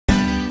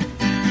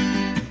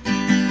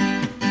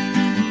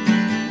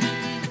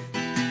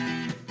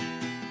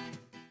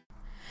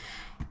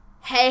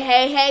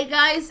Hey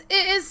guys,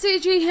 it is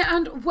CG here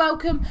and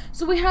welcome.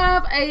 So we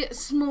have a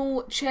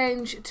small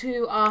change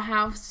to our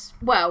house.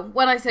 Well,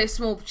 when I say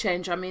small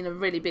change, I mean a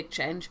really big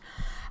change.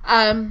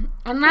 And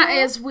that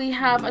is we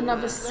have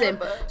another sim.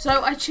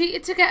 So I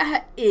cheated to get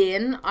her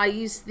in. I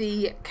used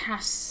the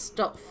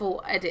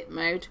cast.full edit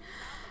mode.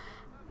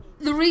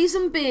 The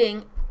reason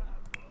being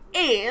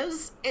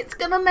is it's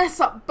gonna mess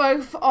up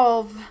both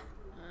of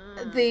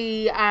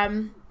the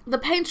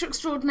painter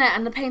extraordinaire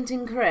and the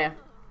painting career.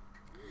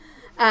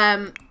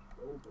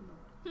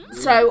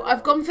 So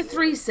I've gone for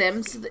 3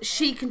 sims so that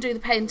she can do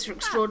the painter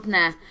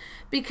extraordinaire,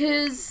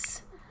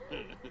 because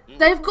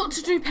they've got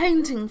to do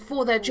painting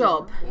for their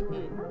job,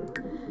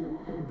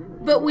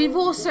 but we've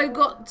also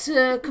got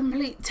to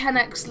complete 10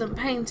 excellent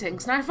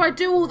paintings. Now if I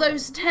do all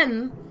those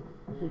 10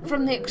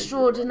 from the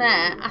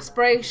extraordinaire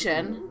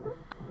aspiration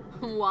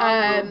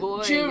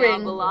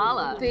during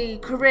the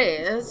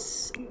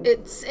careers,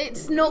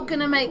 it's not going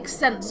to make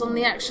sense on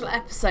the actual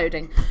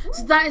episoding.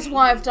 So that is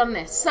why I've done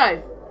this.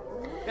 So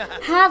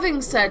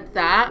having said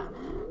that,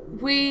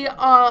 we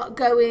are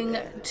going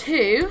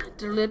to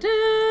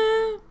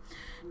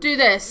do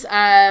this.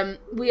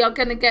 We are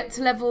going to get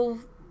to level.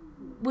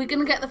 We're going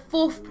to get the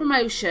 4th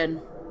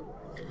promotion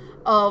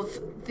of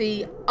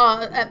the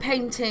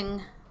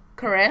painting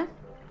career.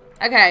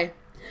 Okay.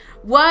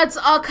 Words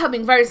are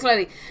coming very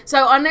slowly.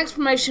 So our next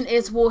promotion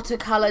is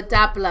Watercolor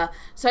Dabbler.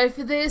 So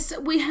for this,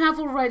 we have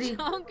already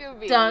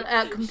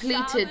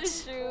completed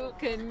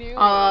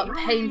our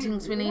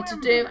paintings we need to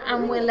do,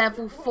 and we're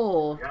level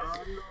 4.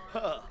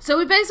 So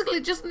we basically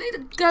just need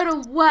to go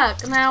to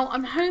work. Now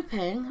I'm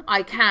hoping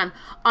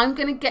I'm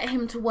going to get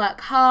him to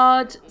work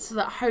hard so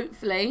that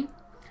hopefully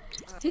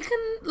he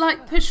can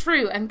like push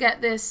through and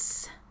get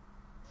this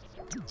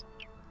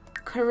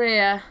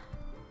career.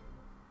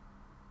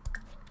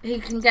 He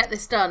can get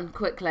this done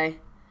quickly.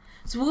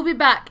 So we'll be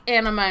back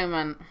in a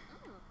moment.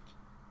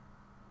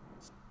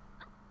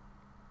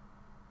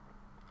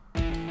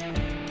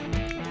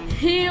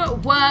 He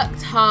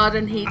worked hard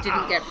and he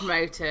didn't get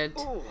promoted.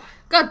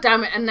 God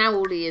damn it, and now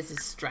all he is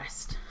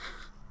stressed.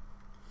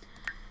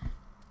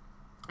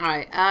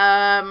 Alright,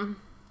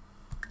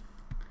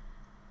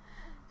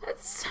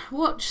 let's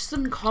watch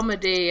some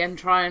comedy and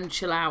try and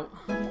chill out.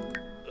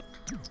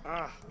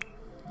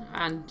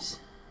 And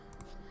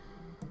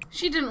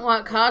she didn't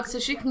work hard, so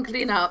she can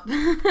clean up.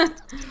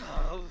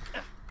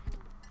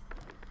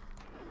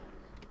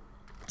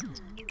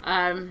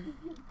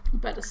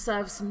 Better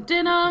serve some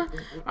dinner.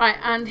 Right,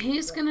 and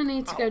he's going to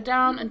need to go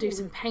down and do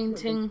some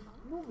painting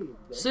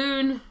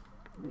soon.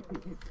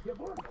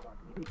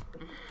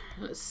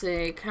 Let's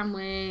see, can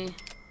we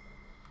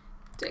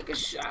take a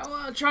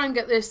shower? Try and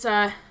get this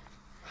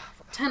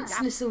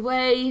tenseness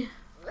away.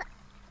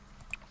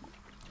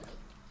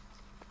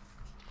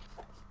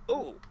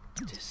 Oh,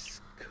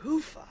 this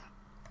Kufa.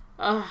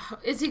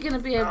 Is he going to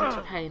be able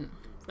to paint?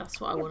 That's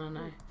what I want to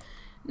know.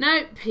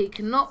 Nope, he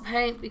cannot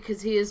paint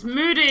because he is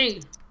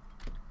moody.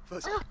 Oh,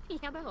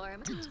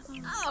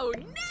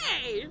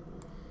 nay! He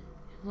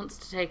wants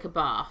to take a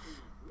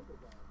bath.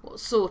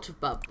 What sort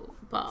of bath?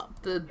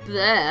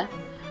 There.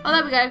 Oh,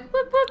 there we go.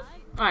 Whoop, whoop.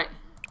 Right.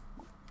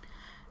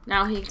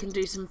 Now he can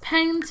do some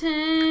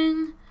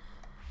painting,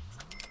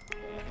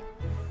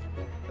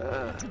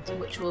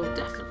 which will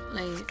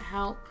definitely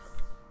help.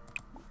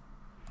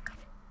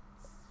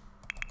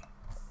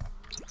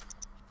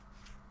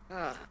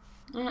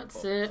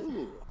 That's it.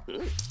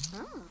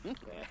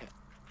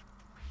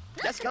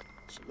 Let's go.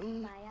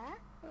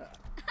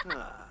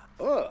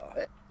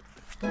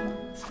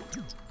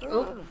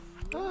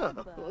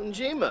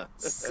 Jima.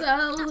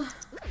 So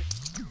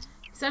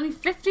it's only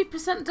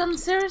 50% done.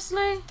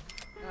 Seriously?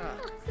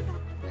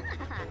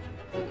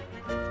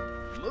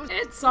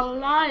 It's a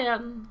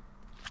lion.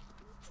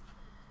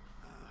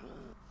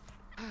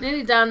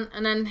 Nearly done,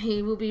 and then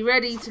he will be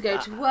ready to go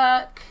to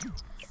work.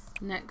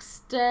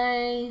 Next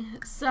day,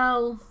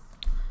 sell.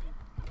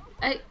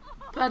 Hey,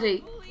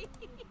 buddy,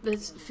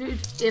 there's food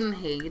in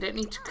here. You don't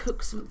need to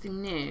cook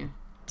something new.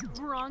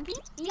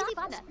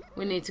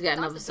 We need to get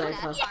another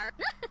sofa.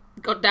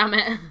 God damn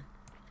it.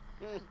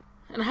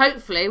 And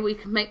hopefully we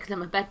can make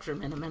them a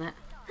bedroom in a minute.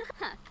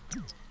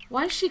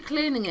 Why is she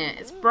cleaning it?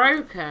 It's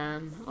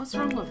broken. What's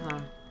wrong with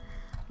her?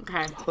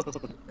 Okay.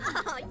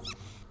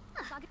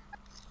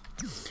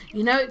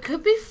 You know, it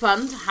could be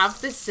fun to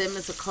have this sim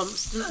as a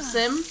constant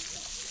sim.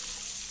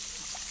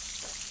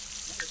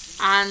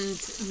 And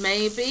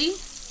maybe,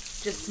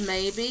 just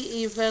maybe,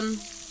 even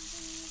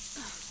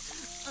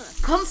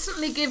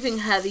constantly giving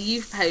her the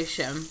youth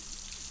potion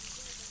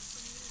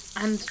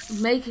and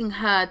making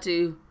her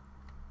do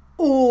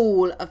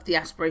all of the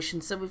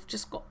aspirations, so we've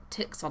just got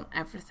ticks on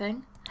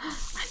everything. I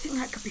think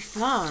that could be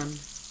fun.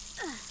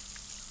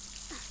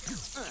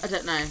 I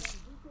don't know.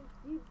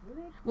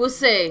 We'll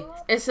see.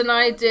 It's an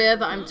idea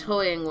that I'm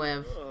toying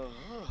with.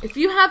 If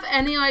you have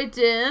any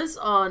ideas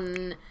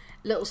on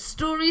little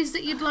stories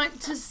that you'd like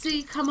to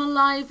see come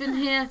alive in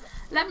here,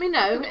 let me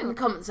know in the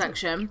comment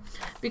section,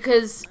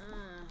 because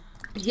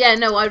yeah,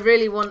 no, I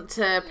really want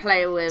to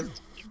play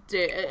with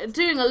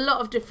doing a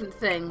lot of different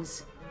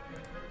things.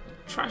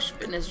 trash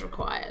bin is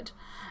required.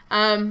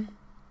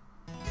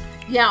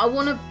 Yeah, I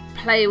want to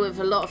play with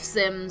a lot of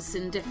Sims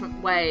in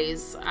different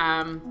ways.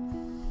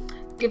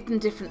 Give them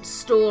different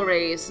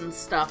stories and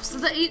stuff so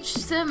that each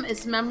Sim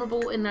is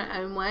memorable in their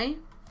own way.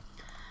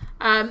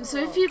 So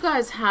if you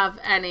guys have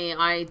any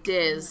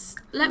ideas,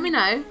 let me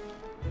know.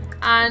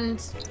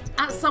 And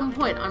at some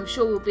point, I'm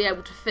sure we'll be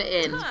able to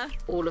fit in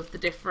all of the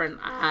different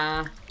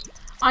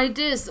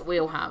ideas that we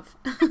all have.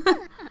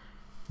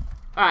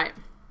 Alright.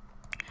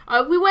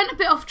 We went a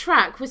bit off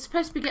track. We're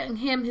supposed to be getting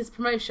him his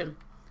promotion.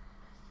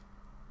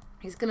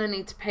 He's going to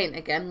need to paint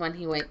again when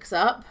he wakes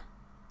up.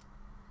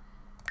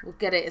 We'll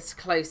get it as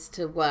close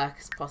to work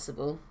as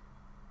possible.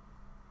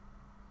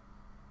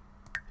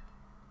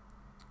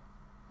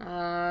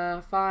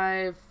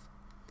 5,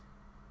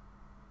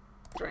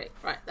 3.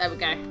 Right, there we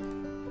go.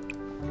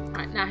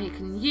 Right, now he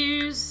can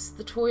use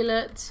the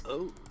toilet.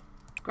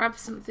 Grab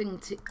something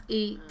to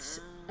eat.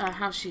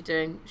 How's she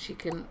doing? She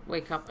can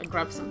wake up and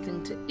grab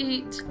something to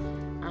eat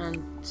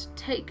and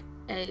take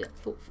a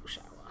thoughtful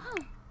shower.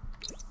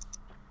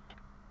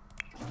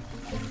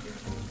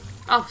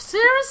 Oh,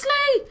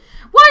 seriously?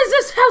 Why is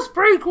this house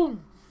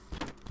breaking?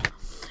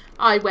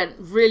 I went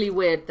really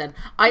weird then.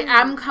 I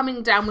am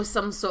coming down with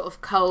some sort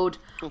of cold.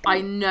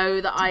 I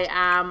know that I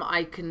am.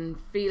 I can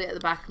feel it at the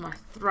back of my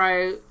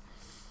throat.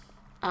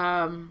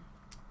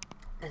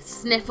 There's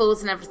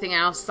sniffles and everything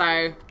else,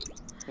 so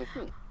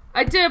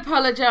I do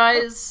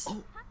apologise.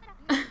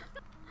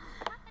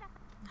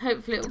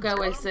 Hopefully it will go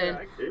away soon.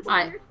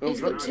 Right,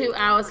 he's got 2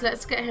 hours.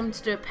 Let's get him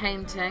to do a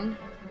painting.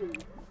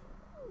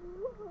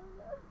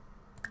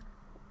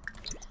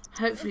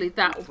 Hopefully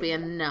that will be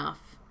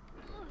enough.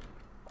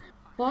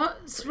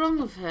 What's wrong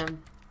with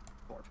him?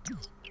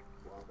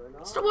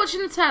 Stop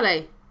watching the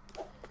telly.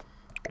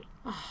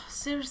 Oh,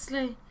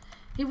 seriously?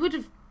 He would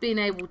have been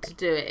able to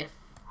do it if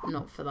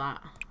not for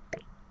that.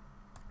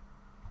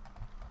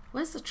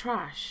 Where's the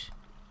trash?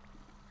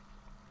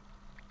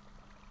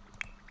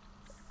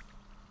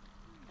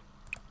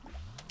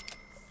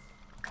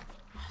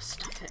 Oh,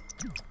 stuff it.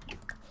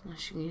 Well,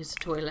 she can use the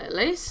toilet at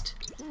least.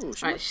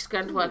 Right, she's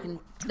going to work and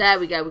there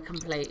we go, we're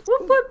complete.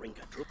 Whoop, whoop.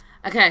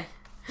 Okay.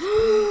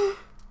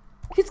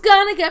 He's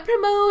gonna get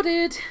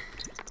promoted.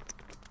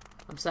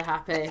 I'm so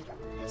happy.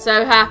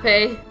 So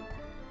happy.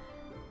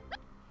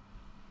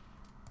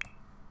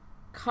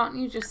 Can't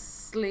you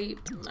just sleep?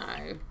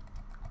 No.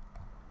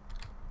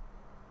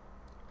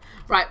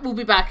 Right, we'll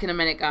be back in a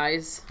minute,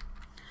 guys.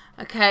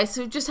 Okay,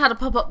 so we've just had a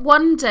pop-up.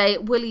 One day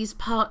at Willie's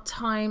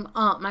part-time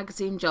art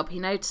magazine job, he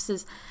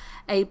notices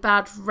a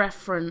bad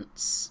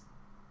reference.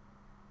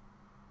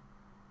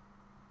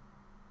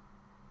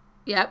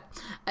 Yep,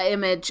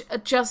 image.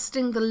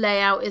 Adjusting the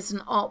layout is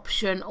an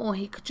option, or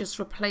he could just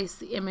replace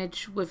the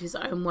image with his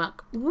own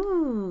work.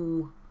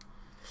 Ooh.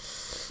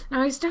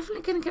 Now he's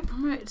definitely going to get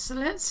promoted, so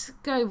let's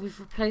go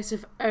with replace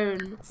with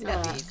own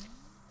work.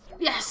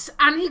 Yes,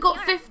 and he got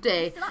 50.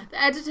 The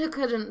editor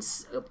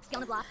couldn't.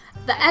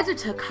 The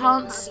editor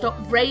can't stop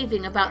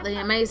raving about the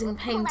amazing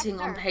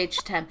painting on page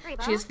 10.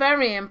 She is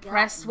very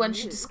impressed when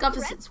she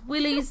discovers it's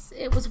Willie's.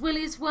 It was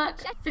Willie's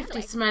work.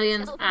 50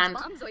 simoleons and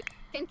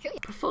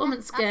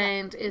performance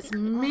gained is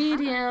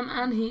medium,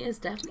 and he is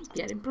definitely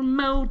getting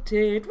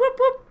promoted. Whoop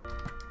whoop.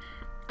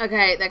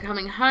 Okay, they're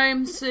coming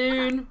home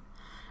soon.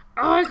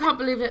 Oh, I can't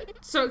believe it.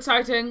 So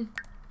exciting.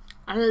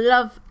 I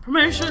love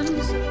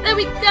promotions. There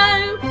we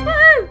go.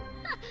 Woo!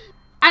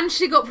 And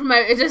she got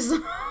promoted as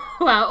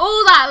well.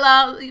 All that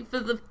love for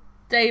the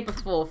day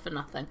before for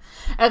nothing.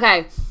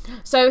 Okay,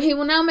 so he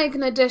will now make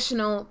an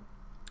additional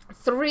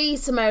 3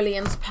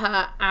 simoleons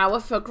per hour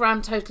for a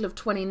grand total of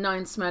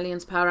 29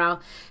 simoleons per hour.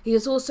 He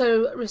has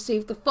also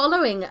received the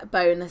following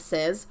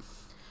bonuses: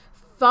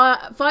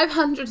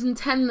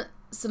 510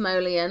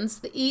 simoleons,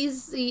 the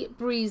easy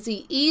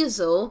breezy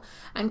easel,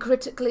 and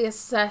critically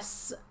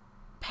assess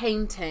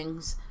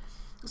paintings.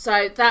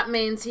 So that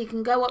means he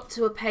can go up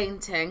to a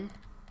painting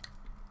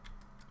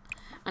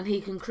and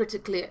he can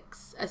critically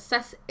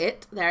assess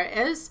it. There it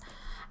is.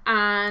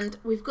 And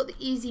we've got the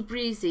easy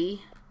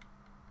breezy.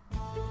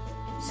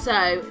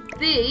 So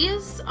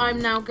these I'm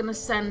now going to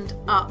send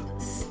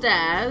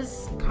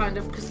upstairs, kind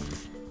of,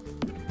 because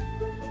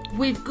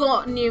we've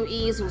got new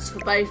easels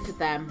for both of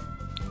them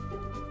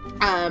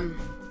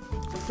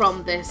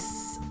from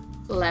this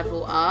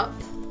level up,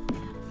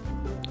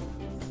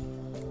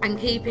 and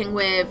keeping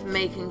with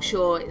making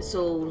sure it's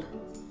all,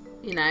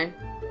 you know.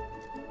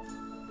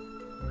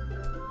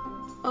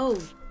 Oh,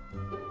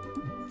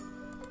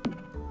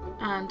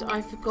 and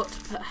I forgot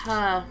to put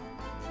her.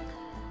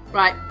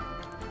 Right,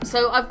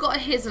 so I've got a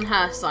his and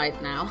her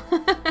side now. You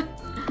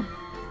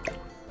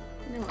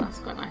know what, that's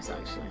quite nice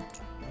actually.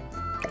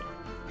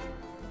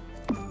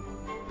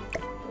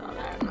 Not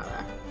there, not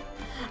there.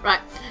 Right,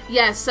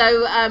 yeah,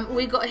 so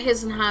we got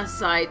his and her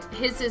side.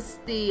 His is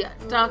the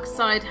darker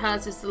side,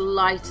 hers is the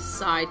lighter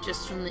side,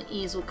 just from the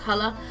easel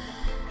colour.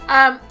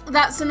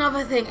 That's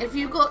another thing. If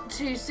you've got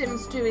 2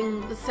 Sims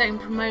doing the same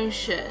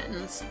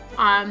promotions,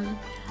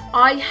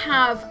 I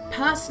have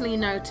personally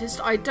noticed,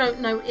 I don't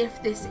know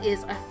if this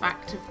is a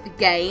fact of the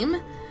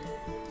game,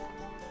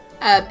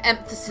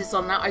 emphasis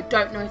on that. I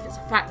don't know if it's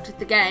a fact of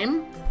the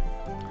game.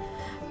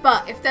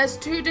 But if there's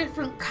two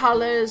different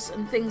colours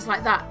and things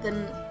like that,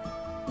 then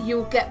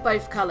you'll get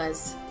both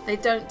colours. They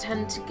don't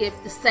tend to give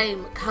the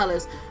same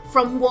colours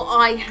from what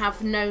I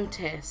have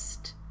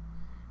noticed.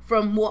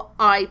 From what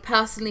I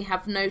personally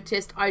have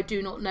noticed, I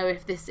do not know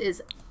if this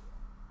is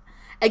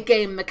a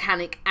game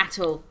mechanic at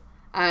all.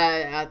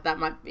 That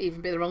might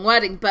even be the wrong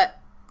wording, but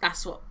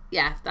that's what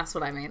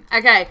I mean.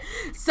 Okay,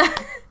 so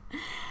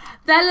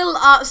their little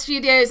art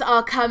studios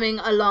are coming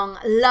along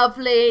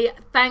lovely.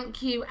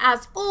 Thank you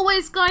as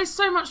always, guys,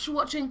 so much for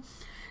watching.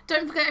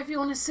 Don't forget, if you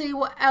want to see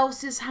what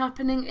else is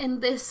happening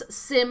in this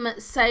sim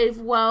save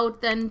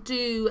world, then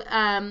do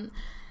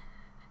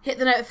hit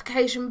the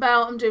notification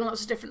bell. I'm doing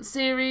lots of different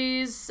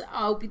series.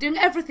 I'll be doing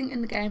everything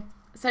in the game.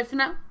 So for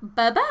now,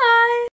 bye bye.